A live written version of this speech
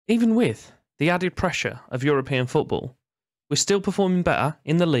Even with the added pressure of European football, we're still performing better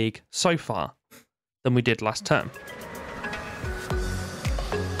in the league so far than we did last term.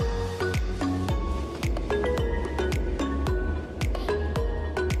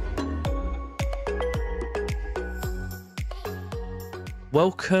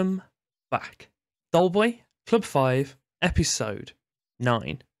 Welcome back. Doleboy, Club 5, Episode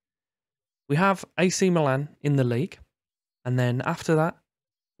 9. We have AC Milan in the league, and then after that,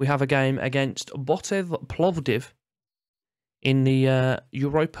 we have a game against Botev Plovdiv in the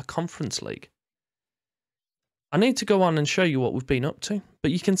Europa Conference League. I need to go on and show you what we've been up to, but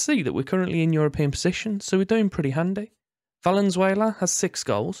you can see that we're currently in European position, so we're doing pretty handy. Valenzuela has 6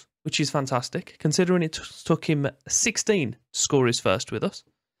 goals, which is fantastic, considering it took him 16 to score his first with us.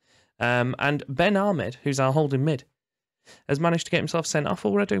 And Ben Ahmed, who's our holding mid, has managed to get himself sent off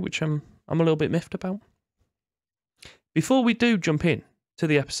already, which I'm a little bit miffed about. Before we do jump in to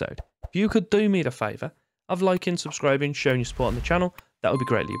the episode, if you could do me the favour of liking, subscribing, showing your support on the channel, that would be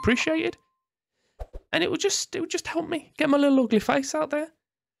greatly appreciated. And it would just help me get my little ugly face out there.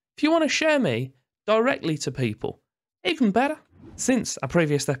 If you want to share me directly to people, even better. Since our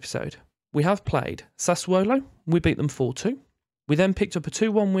previous episode, we have played Sassuolo. We beat them 4-2. We then picked up a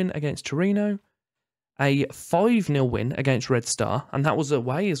 2-1 win against Torino, a 5-0 win against Red Star, and that was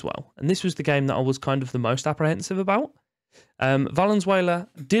away as well. And this was the game that I was kind of the most apprehensive about. Valenzuela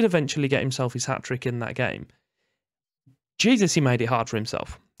did eventually get himself his hat-trick in that game. Jesus, he made it hard for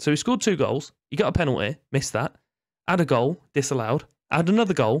himself. So he scored 2 goals, he got a penalty, missed that, had a goal, disallowed, had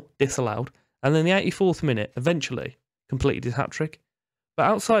another goal, disallowed, and then the 84th minute, eventually, completed his hat-trick. But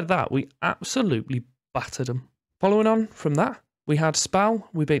outside of that, we absolutely battered them. Following on from that, we had Spal,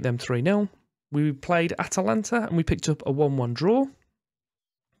 we beat them 3-0. We played Atalanta and we picked up a 1-1 draw.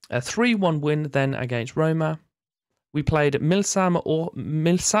 A 3-1 win then against Roma. We played Milsami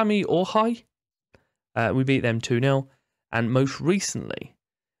Orhai. We beat them 2-0. And most recently,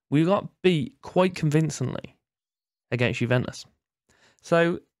 we got beat quite convincingly against Juventus.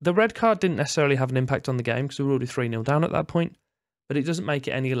 So the red card didn't necessarily have an impact on the game because we were already 3-0 down at that point, but it doesn't make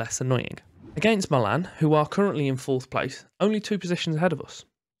it any less annoying. Against Milan, who are currently in 4th place, only 2 positions ahead of us.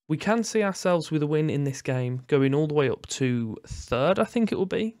 We can see ourselves with a win in this game going all the way up to 3rd, I think it will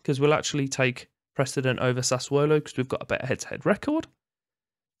be, because we'll actually take precedent over Sassuolo because we've got a better head-to-head record.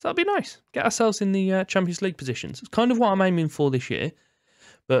 So that'll be nice. Get ourselves in the Champions League positions. It's kind of what I'm aiming for this year,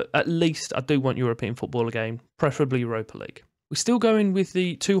 but at least I do want European football again, preferably Europa League. We're still going with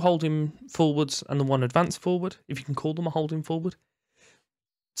the 2 holding forwards and the 1 advanced forward, if you can call them a holding forward.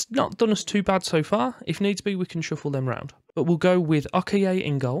 It's not done us too bad so far. If needs be, we can shuffle them round. But we'll go with Okaye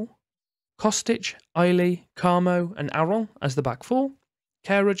in goal, Kostic, Ailey, Carmo and Aron as the back 4.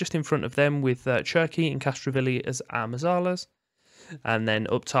 Kera just in front of them with Cherki and Castrovilli as our Mazzalas. And then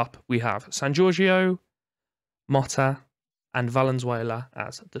up top, we have San Giorgio, Motta and Valenzuela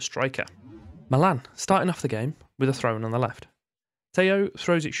as the striker. Milan starting off the game with a throw-in on the left. Teo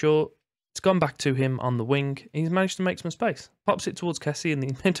throws it short. It's gone back to him on the wing. He's managed to make some space. Pops it towards Kessie in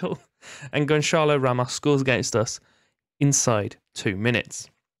the middle. And Gonçalo Ramos scores against us inside 2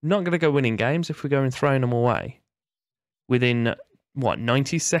 minutes. Not going to go winning games if we're going throwing them away within,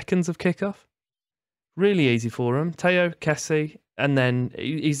 90 seconds of kickoff? Really easy for him. Teo, Kessie, and then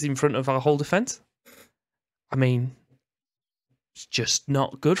he's in front of our whole defence. I mean, it's just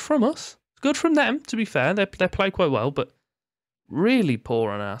not good from us. It's good from them, to be fair. They play quite well, but really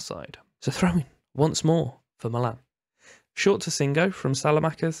poor on our side. So throw-in once more for Milan. Short to Singo from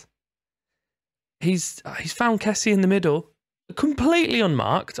Salamakers. He's found Kessie in the middle, completely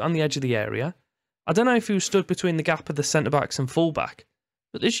unmarked on the edge of the area. I don't know if he was stood between the gap of the centre-backs and full-back,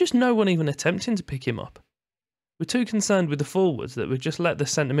 but there's just no one even attempting to pick him up. We're too concerned with the forwards that we've just let the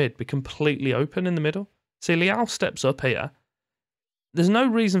centre-mid be completely open in the middle. See, Leao steps up here. There's no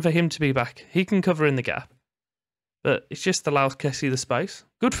reason for him to be back. He can cover in the gap. But it just allows Kessie the space.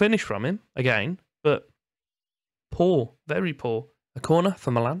 Good finish from him, again, but poor, very poor. A corner for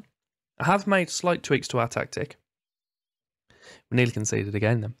Milan. I have made slight tweaks to our tactic. We nearly conceded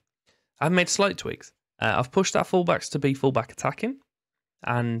again then. I've made slight tweaks. I've pushed our fullbacks to be fullback attacking,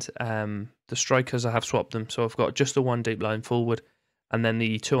 and the strikers, I have swapped them. So I've got just the 1 deep line forward, and then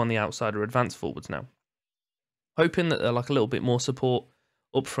the 2 on the outside are advanced forwards now. Hoping that they're like a little bit more support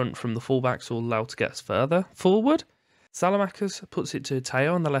up front from the fullbacks will allow to get us further forward. Salamakers puts it to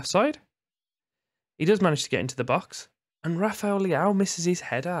Teo on the left side. He does manage to get into the box, and Rafael Leao misses his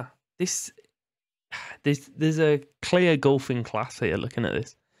header. There's a clear golfing class here looking at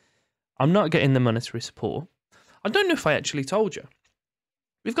this. I'm not getting the monetary support. I don't know if I actually told you.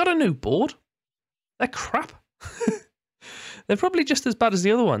 We've got a new board. They're crap. They're probably just as bad as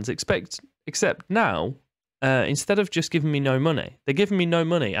the other ones, except now, instead of just giving me no money, they're giving me no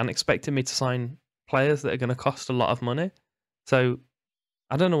money and expecting me to sign players that are going to cost a lot of money. So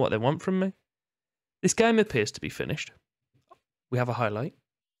I don't know what they want from me. This game appears to be finished. We have a highlight.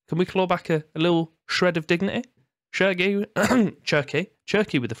 Can we claw back a little shred of dignity? Cherky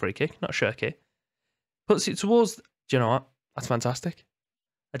with the free kick, not Cherky. Puts it towards... Do you know what? That's fantastic.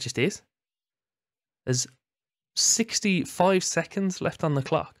 That just is. There's 65 seconds left on the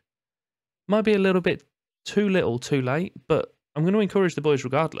clock. Might be a little bit too little, too late, but I'm going to encourage the boys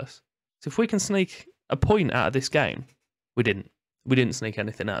regardless. So if we can sneak a point out of this game, we didn't. We didn't sneak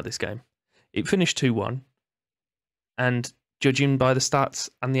anything out of this game. It finished 2-1, and judging by the stats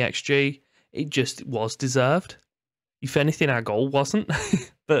and the XG, it just was deserved. If anything, our goal wasn't,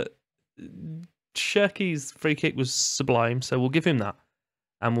 but Cherky's free kick was sublime, so we'll give him that,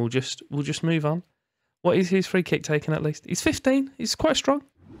 and we'll just move on. What is his free kick taken at least? He's 15. He's quite strong.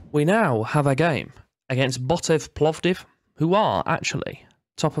 We now have a game against Botev Plovdiv, who are actually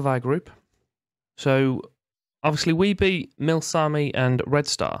top of our group. So obviously we beat Milsami and Red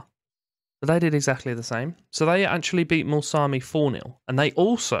Star, but they did exactly the same. So they actually beat Milsami 4-0, and they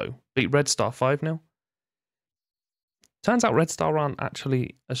also beat Red Star 5-0. Turns out Red Star aren't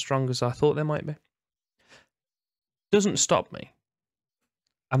actually as strong as I thought they might be. Doesn't stop me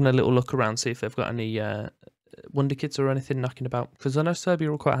having a little look around, see if they've got any wonder kids or anything knocking about, because I know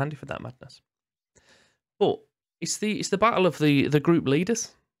Serbia are quite handy for that madness. But it's the battle of the group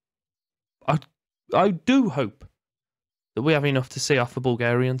leaders. I do hope that we have enough to see off the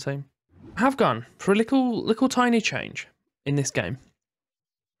Bulgarian team. I have gone for a little tiny change in this game.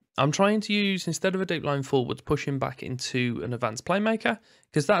 I'm trying to use, instead of a deep line forward, push him back into an advanced playmaker,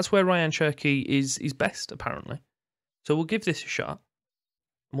 because that's where Ryan Cherky is best, apparently. So we'll give this a shot,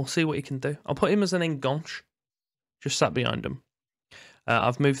 and we'll see what he can do. I'll put him as an enganche, just sat behind him.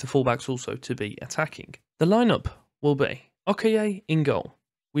 I've moved the fullbacks also to be attacking. The lineup will be Okaye in goal.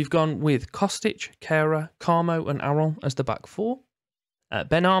 We've gone with Kostic, Kera, Carmo and Aron as the back four.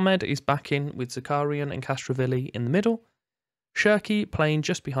 Ben Ahmed is back in with Zakarian and Castrovilli in the middle. Cherky playing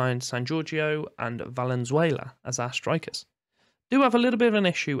just behind San Giorgio and Valenzuela as our strikers. Do have a little bit of an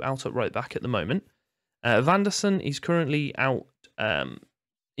issue out at right back at the moment. Vanderson is currently out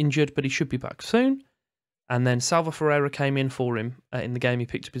injured, but he should be back soon. And then Salva Ferreira came in for him in the game. He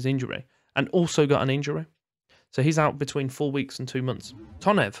picked up his injury and also got an injury. So he's out between 4 weeks and 2 months.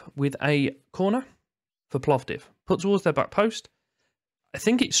 Tonev with a corner for Plovdiv. Put towards their back post. I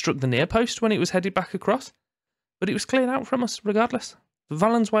think it struck the near post when it was headed back across, but it was cleared out from us regardless.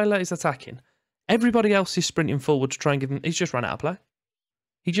 Valenzuela is attacking. Everybody else is sprinting forward to try and give him... He's just ran out of play.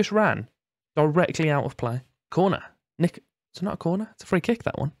 He just ran directly out of play. Corner. Nick... It's not a corner. It's a free kick,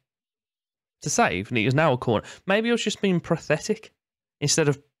 that one. To save, and it is now a corner. Maybe I was just being pathetic instead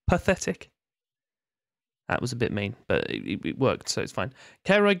of pathetic. That was a bit mean, but it worked, so it's fine.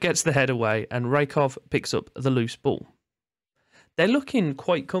 Kera gets the head away, and Rakov picks up the loose ball. They're looking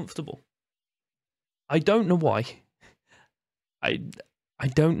quite comfortable. I don't know why. I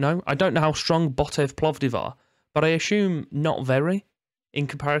don't know. I don't know how strong Botev Plovdiv are, but I assume not very in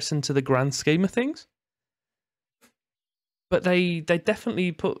comparison to the grand scheme of things. But they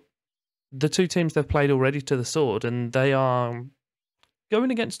definitely put the two teams they've played already to the sword, and they are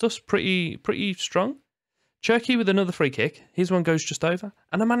going against us pretty strong. Cherky with another free kick. His one goes just over.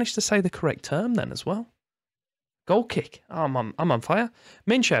 And I managed to say the correct term then as well. Goal kick. Oh, I'm on fire.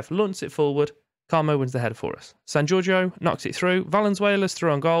 Minchev lunts it forward. Carmo wins the header for us. San Giorgio knocks it through. Valenzuela's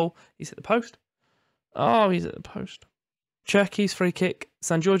through on goal. He's at the post. Oh, he's at the post. Cherky's free kick.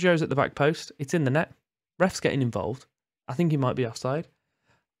 San Giorgio's at the back post. It's in the net. Ref's getting involved. I think he might be offside.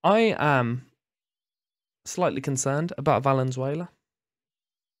 I am slightly concerned about Valenzuela.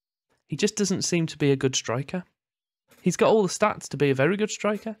 He just doesn't seem to be a good striker. He's got all the stats to be a very good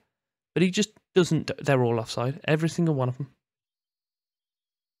striker, but he just doesn't. They're all offside. Every single one of them.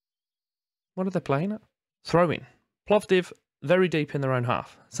 What are they playing at? Throw-in. Plovdiv very deep in their own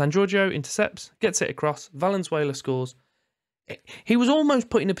half. San Giorgio intercepts, gets it across. Valenzuela scores. He was almost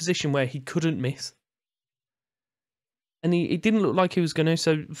put in a position where he couldn't miss. And he didn't look like he was going to.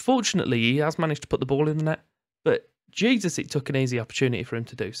 So fortunately, he has managed to put the ball in the net. But Jesus, it took an easy opportunity for him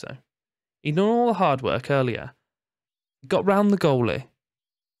to do so. He'd done all the hard work earlier. Got round the goalie.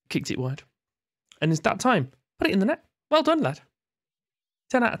 Kicked it wide. And it's that time. Put it in the net. Well done, lad.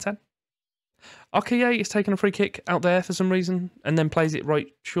 10 out of 10. Okaye is taking a free kick out there for some reason and then plays it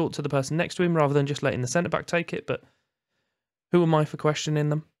right short to the person next to him rather than just letting the centre-back take it. But who am I for questioning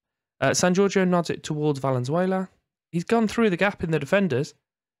them? San Giorgio nods it towards Valenzuela. He's gone through the gap in the defenders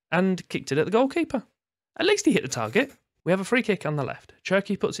and kicked it at the goalkeeper. At least he hit the target. We have a free kick on the left.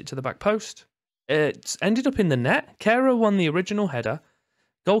 Cherky puts it to the back post. It's ended up in the net. Kera won the original header.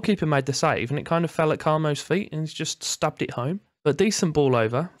 Goalkeeper made the save, and it kind of fell at Carmo's feet, and he's just stabbed it home. But decent ball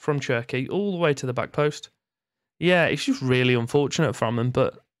over from Cherky, all the way to the back post. Yeah, it's just really unfortunate from him,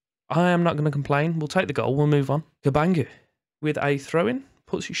 but I am not going to complain. We'll take the goal. We'll move on. Kabangu with a throw-in.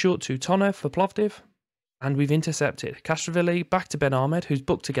 Puts it short to Tonev for Plovdiv. And we've intercepted. Castrovilli back to Ben Ahmed, who's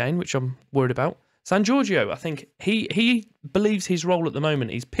booked again, which I'm worried about. San Giorgio, I think he believes his role at the moment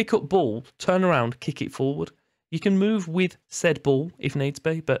is pick up ball, turn around, kick it forward. You can move with said ball if needs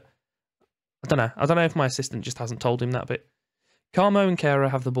be, but I don't know. I don't know if my assistant just hasn't told him that bit. Carmo and Kera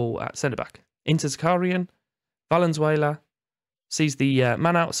have the ball at centre-back. Into Zakarian. Valenzuela sees the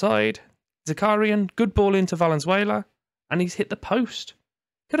man outside. Zakarian, good ball into Valenzuela, and he's hit the post.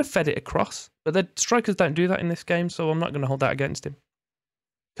 Could have fed it across, but the strikers don't do that in this game, so I'm not going to hold that against him.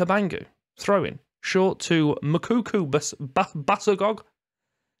 Kabangu, throw-in. Short to Mukuku Basagog.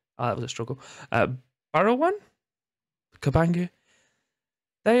 That was a struggle. Barrowan? Kabangu.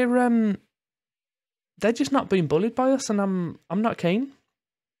 They're just not being bullied by us, and I'm not keen.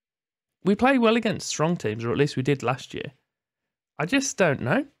 We play well against strong teams, or at least we did last year. I just don't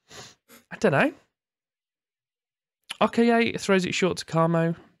know. I don't know. Okaye throws it short to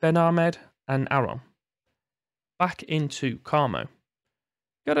Carmo, Ben Ahmed, and Aaron. Back into Carmo.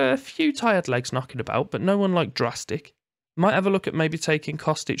 Got a few tired legs knocking about, but no one like drastic. Might have a look at maybe taking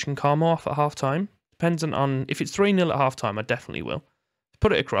Kostic and Carmo off at half time. Depends on if it's 3-0 at half time, I definitely will.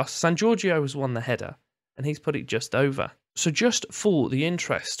 Put it across. San Giorgio has won the header, and he's put it just over. So just for the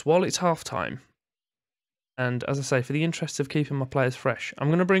interest, while it's half time, and as I say, for the interest of keeping my players fresh, I'm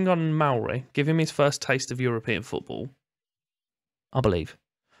going to bring on Mauri, give him his first taste of European football. I believe.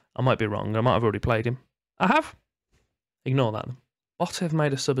 I might be wrong. I might have already played him. I have. Ignore that. Botev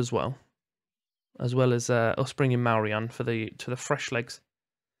made a sub as well as us bringing Mauri on to the fresh legs.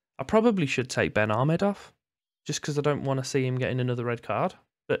 I probably should take Ben Ahmed off, just because I don't want to see him getting another red card.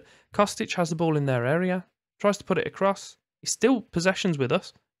 But Kostic has the ball in their area, tries to put it across. He's still possessions with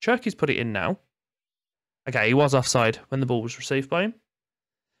us. Cherky's put it in now. Okay, he was offside when the ball was received by him.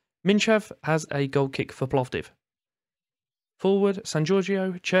 Minchev has a goal kick for Plovdiv. Forward, San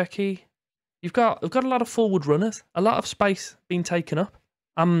Giorgio, Cherky. We've got a lot of forward runners, a lot of space being taken up.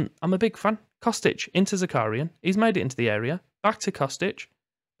 I'm a big fan. Kostic into Zakarian. He's made it into the area. Back to Kostic.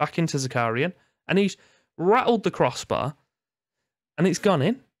 Back into Zakarian. And he's rattled the crossbar. And it's gone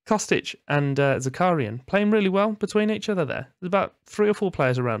in. Kostic and Zakarian playing really well between each other there. There's about 3 or 4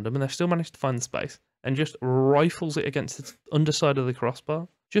 players around them, and they've still managed to find the space and just rifles it against the underside of the crossbar.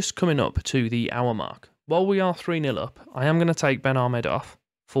 Just coming up to the hour mark. While we are 3-0 up, I am going to take Ben Ahmed off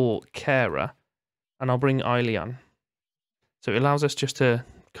for Kera, and I'll bring Ailey on. So it allows us just to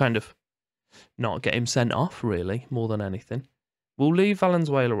kind of not get him sent off, really, more than anything. We'll leave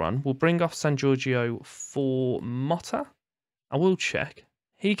Valenzuela on. We'll bring off San Giorgio for Motta. I will check.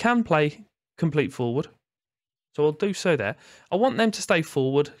 He can play complete forward, so I'll do so there. I want them to stay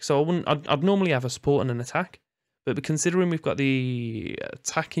forward, so I'd normally have a support and an attack, but considering we've got the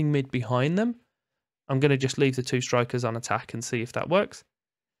attacking mid behind them, I'm going to just leave the 2 strikers on attack and see if that works.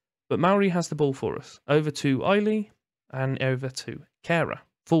 But Mauri has the ball for us. Over to Ailey and over to Kera.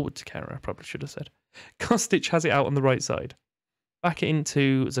 Forward to Kera, I probably should have said. Kostic has it out on the right side. Back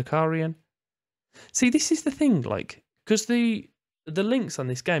into Zakarian. See, this is the thing, like, because the links on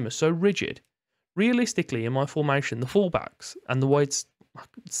this game are so rigid. Realistically, in my formation, the fullbacks and the wide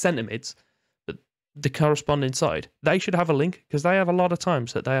centre mids, but the corresponding side, they should have a link because they have a lot of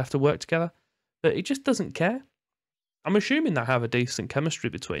times that they have to work together. But it just doesn't care. I'm assuming they have a decent chemistry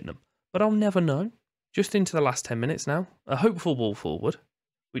between them, but I'll never know. Just into the last 10 minutes now. A hopeful ball forward,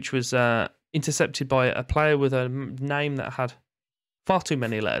 which was intercepted by a player with a name that had far too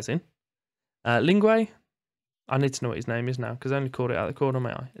many letters in. Lingue. I need to know what his name is now because I only caught it out of the corner of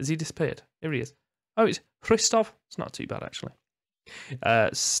my eye. Has he disappeared? Here he is. Oh, it's Christov. It's not too bad, actually.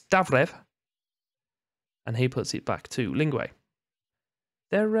 Stavrev. And he puts it back to Lingue.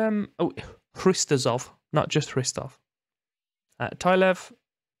 They're, Hristazov, not just Hristov. Tylev,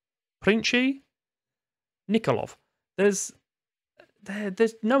 Princi, Nikolov. There's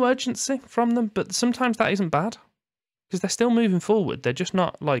no urgency from them, but sometimes that isn't bad because they're still moving forward. They're just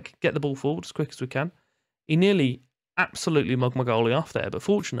not like get the ball forward as quick as we can. He nearly absolutely mugged my goalie off there, but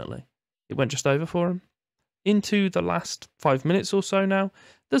fortunately it went just over for him. Into the last 5 minutes or so now,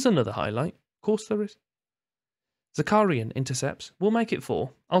 there's another highlight. Of course there is. Zakarian intercepts. We'll make it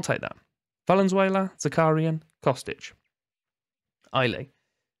 4. I'll take that. Valenzuela, Zakarian, Kostic. Ailey.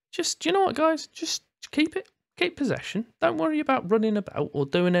 Just, you know what, guys? Just keep it. Keep possession. Don't worry about running about or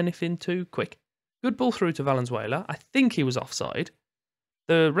doing anything too quick. Good ball through to Valenzuela. I think he was offside.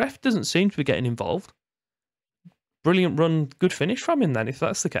 The ref doesn't seem to be getting involved. Brilliant run, good finish from him then, if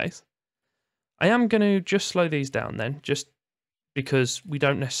that's the case. I am going to just slow these down then, just because we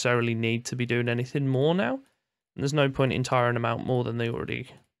don't necessarily need to be doing anything more now. And there's no point in tiring them out more than they already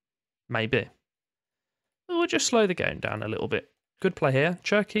may be. But we'll just slow the game down a little bit. Good play here.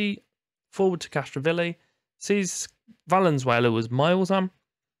 Cherky forward to Castrovilli. Sees Valenzuela was miles on.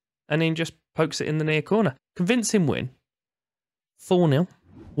 And then just pokes it in the near corner. Convincing win. 4-0.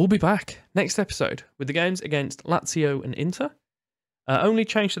 We'll be back next episode with the games against Lazio and Inter. Only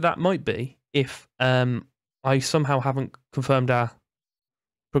change to that might be if I somehow haven't confirmed our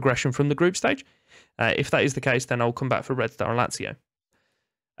progression from the group stage. If that is the case, then I'll come back for Red Star and Lazio.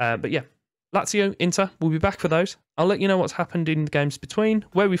 But yeah, Lazio, Inter, we'll be back for those. I'll let you know what's happened in the games between,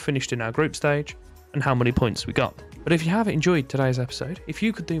 where we finished in our group stage, and how many points we got. But if you have enjoyed today's episode, if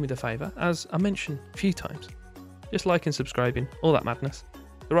you could do me the favour, as I mentioned a few times, just like and subscribing, all that madness.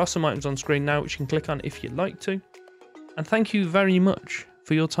 There are some items on screen now which you can click on if you'd like to. And thank you very much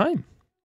for your time.